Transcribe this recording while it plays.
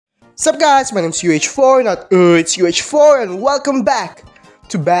Sup guys, my name's UH4, not it's UH4, and welcome back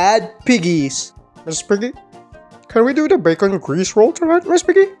to Bad Piggies. Miss Piggy, can we do the bacon grease roll tonight, Miss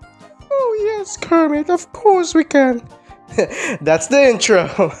Piggy? Oh yes, Kermit, of course we can. That's the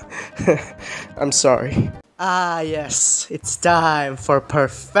intro. I'm sorry. Ah yes, it's time for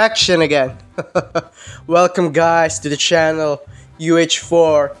perfection again. Welcome guys to the channel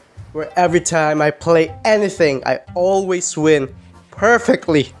UH4, where every time I play anything, I always win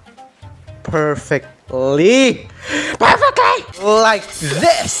perfectly. Perfectly like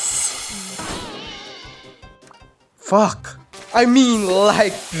this. Fuck, I mean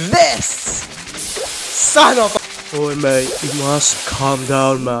like this. Son of a... Oh mate, you must calm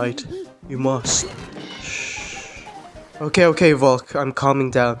down, mate. You must. Shh. Okay Volk, I'm calming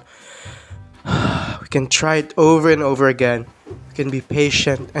down. We can try it over and over again. We can be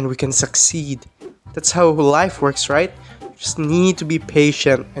patient and we can succeed. That's how life works, right? You just need to be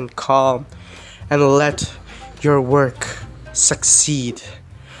patient and calm and let your work succeed.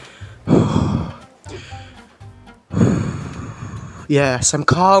 Yes, I'm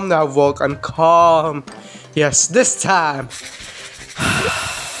calm now, Volk. I'm calm. Yes, this time.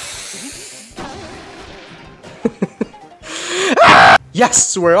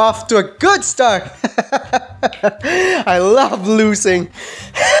 Yes, we're off to a good start. I love losing.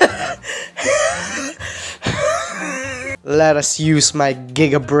 Let us use my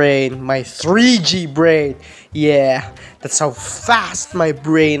Giga brain, my 3G brain. Yeah, that's how fast my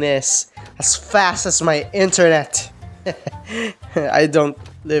brain is. As fast as my internet. I don't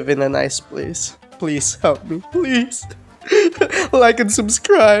live in a nice place. Please help me, please. Like and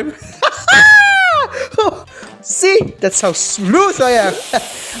subscribe. See, that's how smooth I am.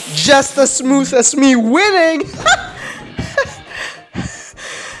 Just as smooth as me winning.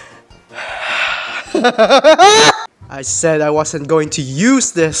 I said I wasn't going to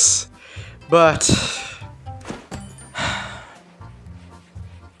use this, but...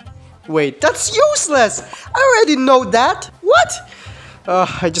 Wait, that's useless! I already know that! What?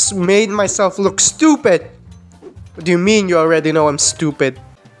 I just made myself look stupid. What do you mean you already know I'm stupid?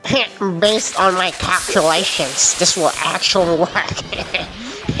 Based on my calculations, this will actually work.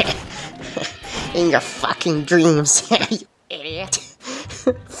 In your fucking dreams, you idiot.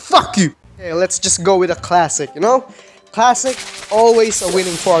 Fuck you! Okay, let's just go with a classic, you know? Classic, always a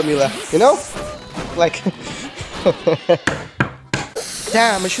winning formula, you know? Like...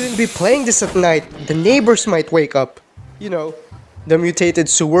 Damn, I shouldn't be playing this at night. The neighbors might wake up. You know, the mutated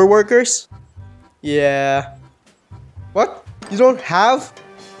sewer workers? Yeah. What? You don't have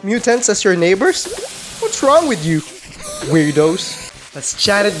mutants as your neighbors? What's wrong with you, weirdos? Let's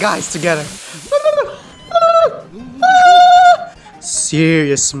chat it, guys, together.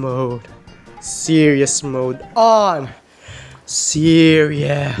 Serious mode. Serious mode on.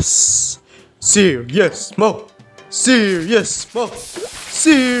 Serious. Serious mode. Serious mode.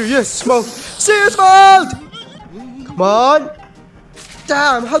 Serious mode. Serious mode. Come on.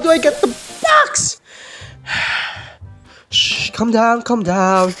 Damn, how do I get the box? Shh, calm down, calm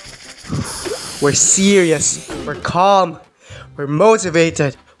down. We're serious. We're calm. We're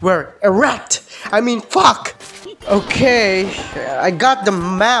motivated. We're erect. I mean, fuck. Okay, I got the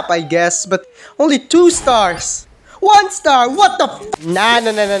map, I guess, but only 2 stars. 1 star, what the f— Nah,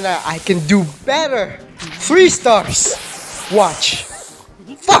 I can do better. 3 stars. Watch.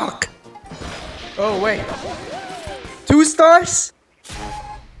 Fuck. Oh, wait. 2 stars?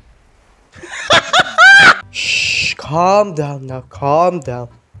 Shh, calm down now, calm down.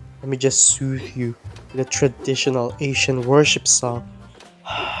 Let me just soothe you with a traditional Asian worship song.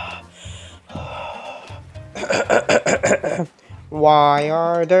 Why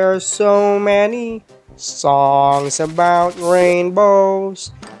are there so many songs about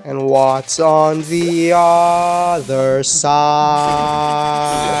rainbows? And what's on the other side?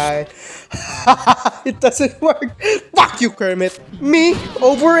 It doesn't work. Fuck you, Kermit. Me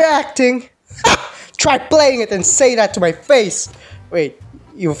overreacting. Try playing it and say that to my face. Wait,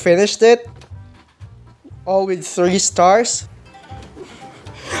 you finished it? All with 3 stars?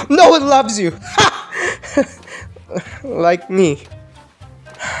 No one loves you. Like me.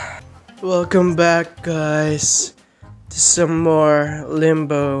 Welcome back, guys, to some more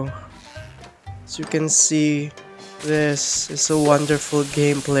Limbo. As you can see, this is a wonderful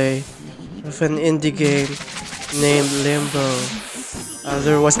gameplay of an indie game named Limbo.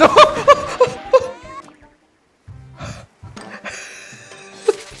 Otherwise, no.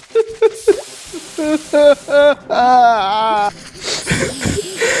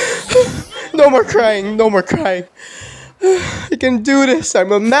 No more crying, no more crying. I can do this.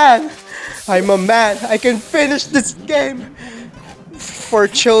 I'm a man. I'm a man. I can finish this game. for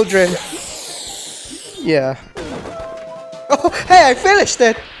children. Yeah. Oh, hey, I finished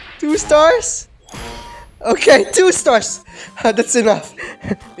it! 2 stars? Okay, 2 stars. That's enough.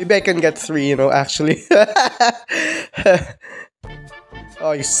 Maybe I can get 3, you know, actually.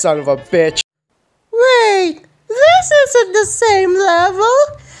 Oh, you son of a bitch. Wait, this isn't the same level.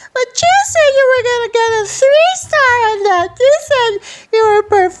 But you said you were gonna get a 3-star on that. You said you were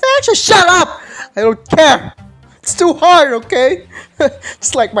perfection. Shut up! I don't care. It's too hard, okay?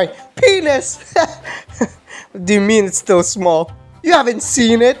 It's like my penis. What do you mean it's still small? You haven't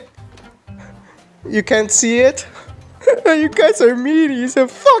seen it. You can't see it? You guys are meanies, so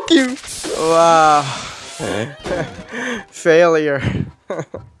fuck you! Wow. Failure.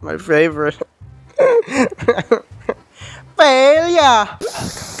 My favorite. Failure!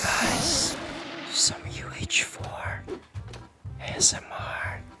 Welcome, guys, to some UH4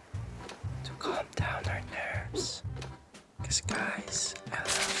 ASMR to calm down our nerves. Because, guys, I love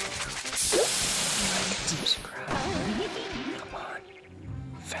you. Like and subscribe. Come on,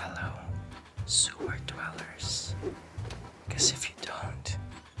 fellow sewer dwellers. Because if you don't,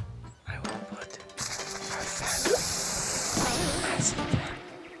 I will put our family in acid,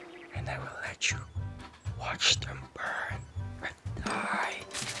 and I will let you watch them burn and die.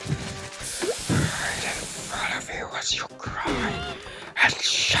 Burn in front of you as you cry and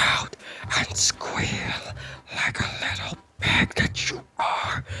shout and squeal like a little pig that you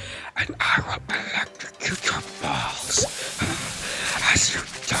are, and I will electrocute your balls as you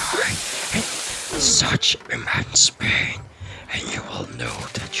die in such immense pain, and you will know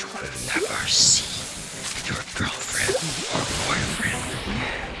that you will never see your girlfriend or boyfriend.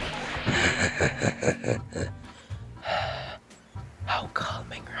 How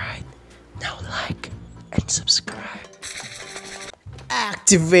calming, right? Now like and subscribe.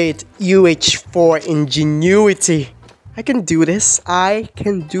 Activate UH4 ingenuity. I can do this. I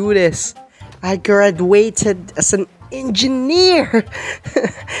can do this. I graduated as an engineer.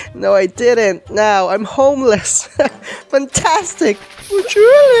 No, I didn't. Now I'm homeless. Fantastic. Would you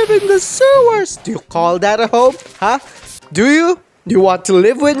live in the sewers? Do you call that a home? Huh? Do you? Do you want to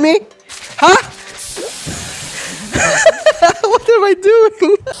live with me? Huh? What am I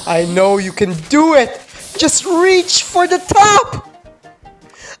doing? I know you can do it. Just reach for the top.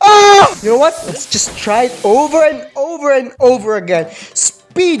 Ah! You know what? Let's just try it over and over and over again.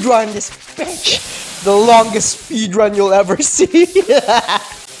 Speed run this bitch. The longest speed run you'll ever see.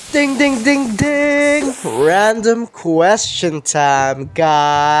 Ding, ding, ding, ding. Random question time,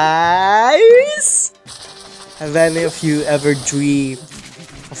 guys. Have any of you ever dreamed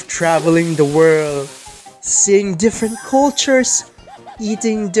of traveling the world, seeing different cultures,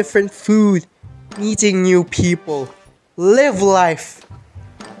 eating different food, meeting new people, live life?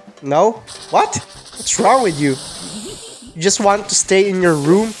 No? What? What's wrong with you? You just want to stay in your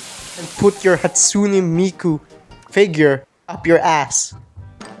room and put your Hatsune Miku figure up your ass.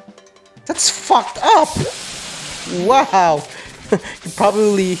 That's fucked up! Wow! You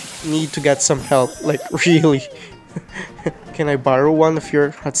probably need to get some help, like really. Can I borrow one of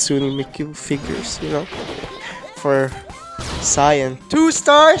your Hatsune Miku figures, you know? For science. 2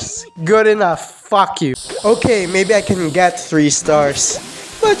 stars? Good enough. Fuck you. Okay, maybe I can get 3 stars.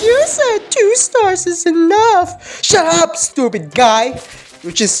 But you said 2 stars is enough. Shut up, stupid guy.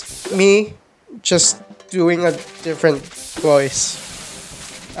 Which is me, just doing a different voice.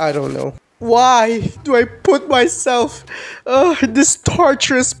 I don't know. Why do I put myself in this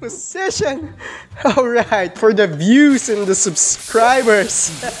torturous position? Alright, for the views and the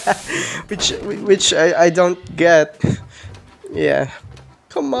subscribers. which I don't get. Yeah.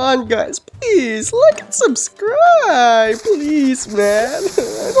 Come on, guys, please, like and subscribe, please, man.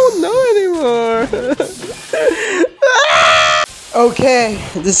 I don't know anymore. Okay,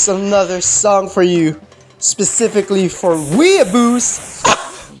 this is another song for you, specifically for weeaboos,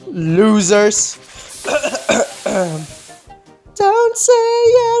 losers. Don't say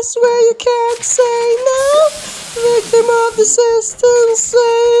yes where you can't say no. Victim of the system, say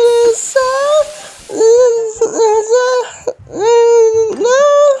it so.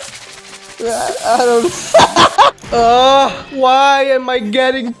 I don't. Why am I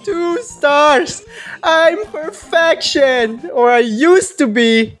getting 2 stars? I'm perfection, or I used to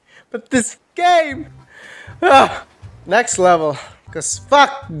be, but this game. Next level, cause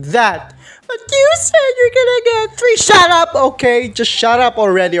fuck that. But you said you're gonna get 3. Shut up, okay? Just shut up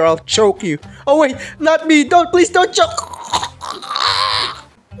already, or I'll choke you. Oh wait, not me. Please don't choke.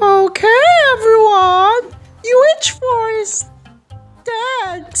 Okay, everyone. UH4 is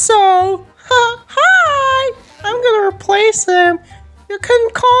dead, so hi. I'm gonna replace him. You can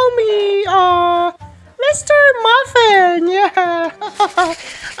call me Mr. Muffin. Yeah.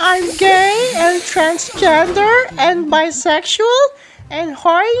 I'm gay and transgender and bisexual and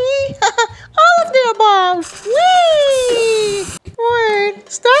horny. All of the above. Whee! Wait,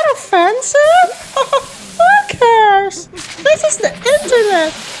 is that offensive? Who cares? This is the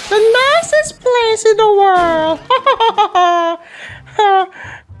internet, the nicest place in the world.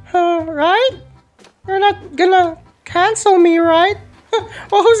 Right? You're not gonna cancel me, right?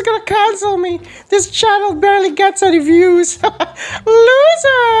 Well, who's gonna cancel me? This channel barely gets any views.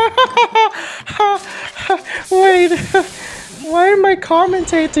 Loser! Wait, why am I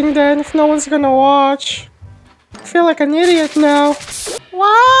commentating then if no one's gonna watch? I feel like an idiot now.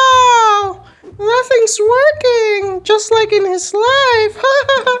 Wow! Nothing's working, just like in his life.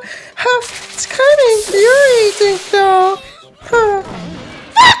 It's kind of infuriating though.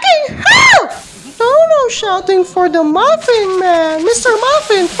 Fucking hell! No shouting for the muffin man, Mr.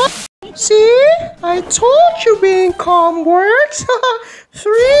 Muffin. See? I told you being calm works.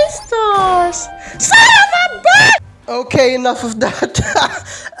 3 stars. Son of a bitch! Okay, enough of that.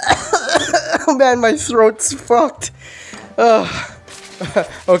 Oh man, my throat's fucked.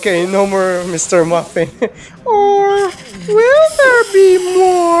 Okay, no more Mr. Muffin. Or will there be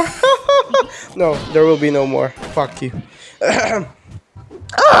more? No, there will be no more. Fuck you.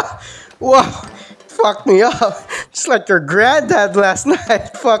 Wow, fucked me up. Just like your granddad last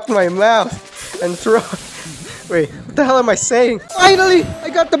night. Fucked my mouth and throat. Wait, what the hell am I saying? Finally, I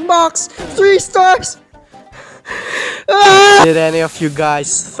got the box. 3 stars. Did any of you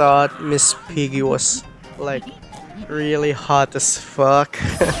guys thought Miss Piggy was like really hot as fuck?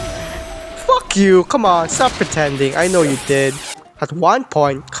 Fuck you, come on, stop pretending. I know you did. At one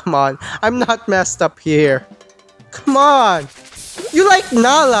point, come on, I'm not messed up here. Come on. You like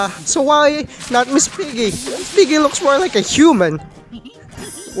Nala, so why not Miss Piggy? Miss Piggy looks more like a human.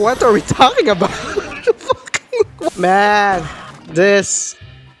 What are we talking about? Man, this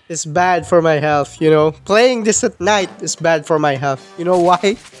is bad for my health, you know? Playing this at night is bad for my health. You know why?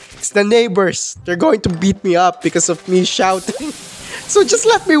 It's the neighbors. They're going to beat me up because of me shouting. So just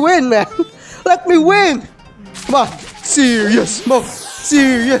let me win, man. Let me win. Come on. Serious mo.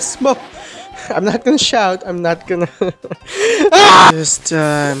 Serious mo. I'm not gonna shout. I'm not gonna... This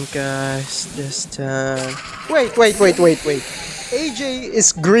time, guys. This time. Wait. AJ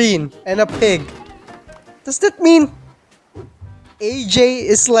is green and a pig. Does that mean AJ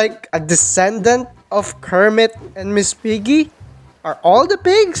is like a descendant of Kermit and Miss Piggy? Are all the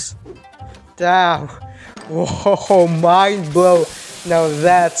pigs? Damn. Whoa, mind blow. Now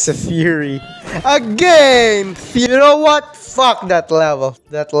that's a theory. A game! You know what? Fuck that level.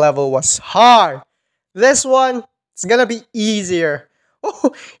 That level was hard. This one, it's gonna be easier.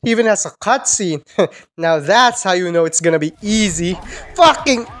 Oh, even has a cutscene. Now that's how you know it's gonna be easy.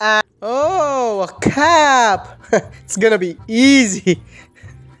 Fucking ass. Oh, a cap. It's gonna be easy.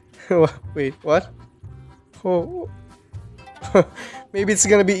 Wait, what? Oh. Maybe it's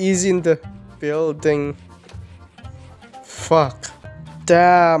gonna be easy in the building. Fuck.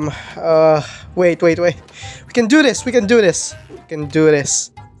 Damn. Wait. We can do this. We can do this.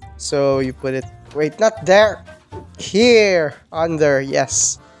 So you put it. Wait, not there. Here. Under.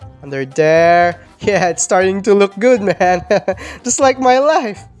 Yes. Under there. Yeah, it's starting to look good, man. Just like my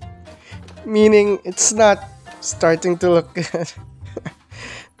life. Meaning, it's not starting to look good.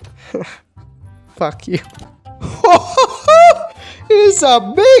 Fuck you. He's a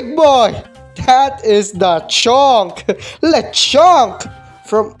big boy. That is the Chonk. Lechonk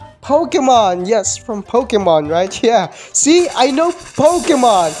from Pokemon. Yes, from Pokemon, right? Yeah. See, I know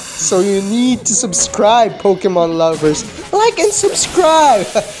Pokemon. So you need to subscribe, Pokemon lovers. Like and subscribe.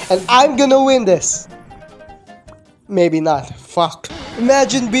 And I'm gonna win this. Maybe not. Fuck.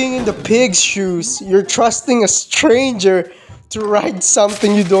 Imagine being in the pig's shoes. You're trusting a stranger to ride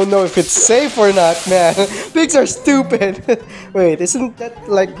something you don't know if it's safe or not, man. Pigs are stupid. Wait, isn't that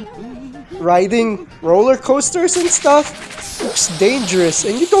like riding roller coasters and stuff? Looks dangerous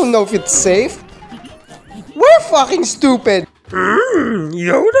and you don't know if it's safe. We're fucking stupid.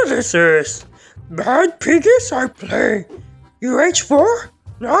 Yoda this is. Bad Piggies I play. UH4?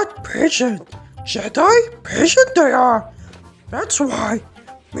 Not patient. Jedi? Patient they are. That's why.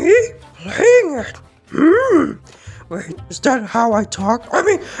 Me? Playing it. Wait, is that how I talk? I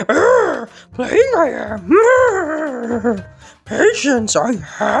mean, playing I am. Patience I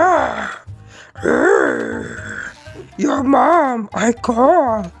have. Your mom I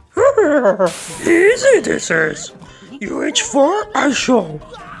call. Easy this is. UH4 I show.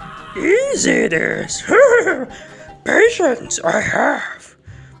 Easy this. Patience I have.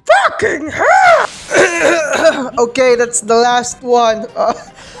 Fucking hell! Okay, that's the last one.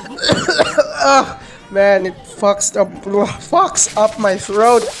 Man, it fucks up my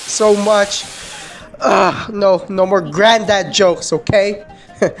throat so much. No more granddad jokes, okay?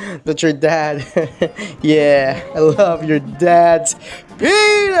 That's your dad. Yeah, I love your dad's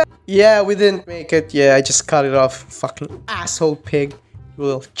peanut. Yeah, we didn't make it. Yeah, I just cut it off. Fucking asshole pig. You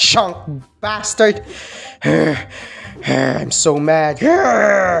little chunk bastard. I'm so mad.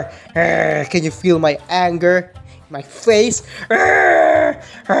 Can you feel my anger? My face?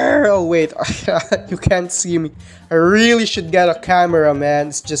 Oh wait, you can't see me. I really should get a camera, man.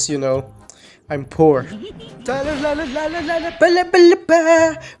 It's just, you know, I'm poor. We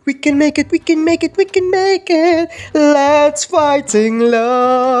can make it, we can make it, we can make it. Let's fighting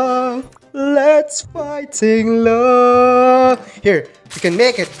love. Let's fighting love. Here, we can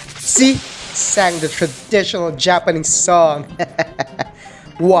make it. See? Sang the traditional Japanese song.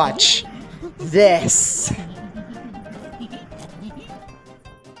 Watch this.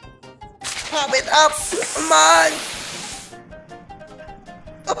 Pop it up. Come on.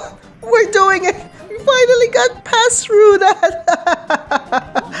 Oh, we're doing it. We finally got past through that.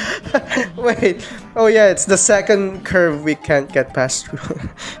 Wait. Oh yeah, it's the second curve we can't get past through.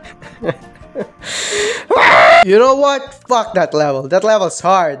 You know what? Fuck that level. That level's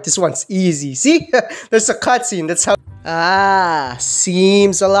hard. This one's easy. See? There's a cutscene. That's how... Ah,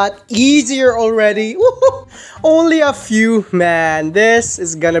 seems a lot easier already. Woohoo! Only a few. Man, this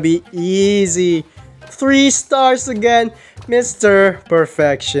is gonna be easy. 3 stars again. Mr.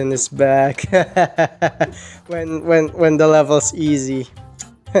 Perfection is back. when the level's easy.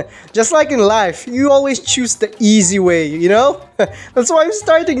 Just like in life, you always choose the easy way, you know? That's why I'm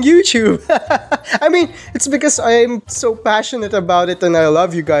starting YouTube. I mean, it's because I'm so passionate about it and I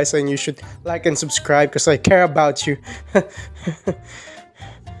love you guys, and you should like and subscribe because I care about you.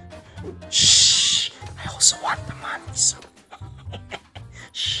 Shh, I also want the money, so...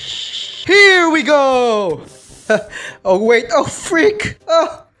 Shh. Here we go! Oh wait, oh freak!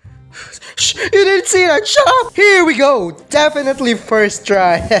 Oh. Shh, you didn't see that chop! Here we go! Definitely first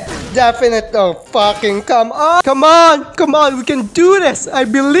try. Definite. Oh, fucking come on! Come on! Come on! We can do this! I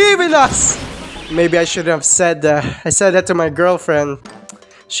believe in us! Maybe I should have said that. I said that to my girlfriend.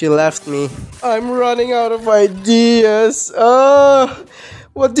 She left me. I'm running out of ideas.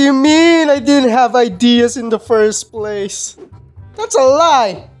 What do you mean I didn't have ideas in the first place? That's a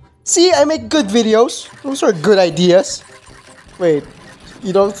lie! See, I make good videos. Those are good ideas. Wait.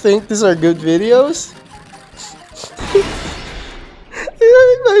 You don't think these are good videos? I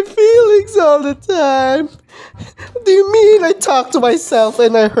hurt my feelings all the time. What do you mean I talk to myself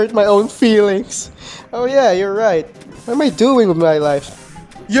and I hurt my own feelings? Oh yeah, you're right. What am I doing with my life?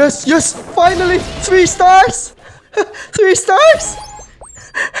 Yes, yes, finally! 3 stars! 3 stars!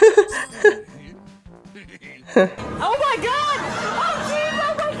 Oh my god! Oh jeez!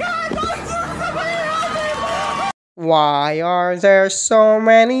 Oh my god! Oh, Why are there so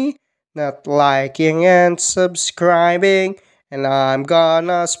many not liking and subscribing? And I'm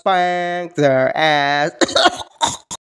gonna spank their ass.